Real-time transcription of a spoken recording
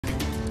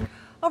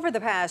Over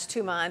the past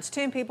 2 months,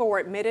 10 people were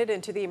admitted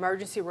into the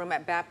emergency room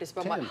at Baptist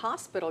Beaumont 10.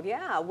 Hospital,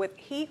 with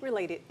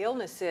heat-related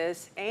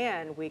illnesses,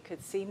 and we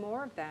could see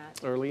more of that.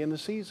 Early in the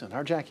season,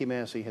 our Jackie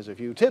Massey has a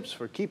few tips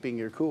for keeping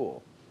your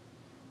cool.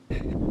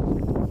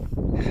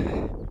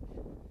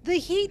 The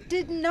heat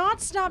did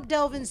not stop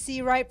Delvin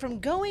Seawright from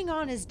going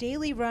on his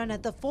daily run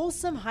at the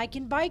Folsom Hike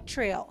and Bike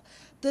Trail.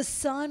 The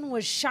sun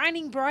was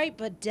shining bright,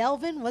 but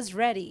Delvin was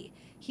ready.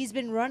 He's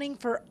been running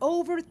for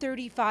over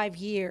 35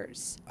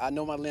 years. I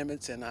know my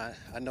limits, and I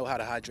know how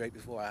to hydrate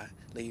before I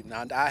leave.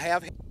 Now, I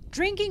have.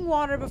 Drinking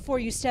water before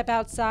you step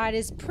outside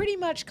is pretty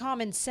much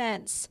common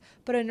sense,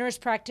 but a nurse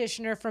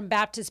practitioner from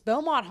Baptist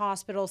Beaumont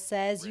Hospital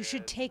says you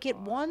should take it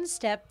one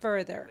step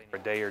further. A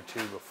day or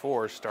two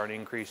before, start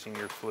increasing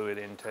your fluid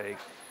intake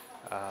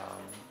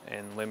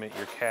and limit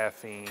your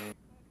caffeine.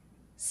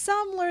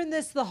 Some learn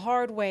this the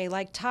hard way,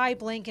 like Ty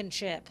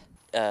Blankenship.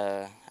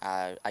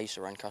 I used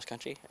to run cross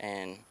country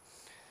and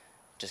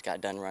just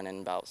got done running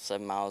about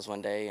 7 miles one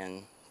day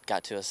and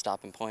got to a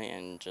stopping point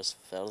and just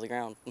fell to the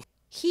ground.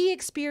 He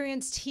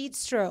experienced heat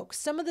stroke.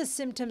 Some of the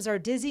symptoms are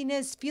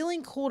dizziness,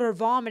 feeling cold, or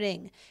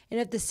vomiting. And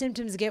if the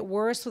symptoms get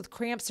worse with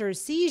cramps or a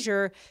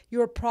seizure,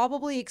 you're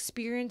probably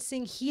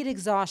experiencing heat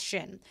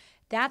exhaustion.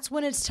 That's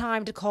when it's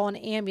time to call an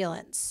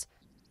ambulance.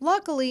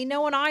 Luckily,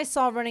 no one I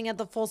saw running at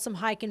the Folsom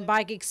Hike and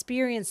Bike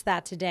experienced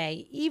that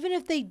today, even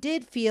if they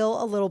did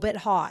feel a little bit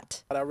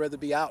hot. I'd rather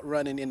be out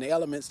running in the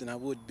elements than I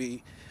would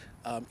be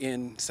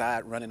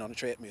inside running on a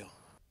treadmill.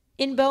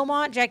 In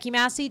Beaumont, Jackie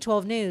Massey,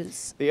 12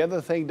 News. The other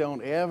thing,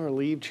 don't ever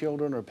leave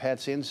children or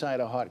pets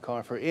inside a hot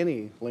car for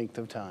any length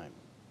of time.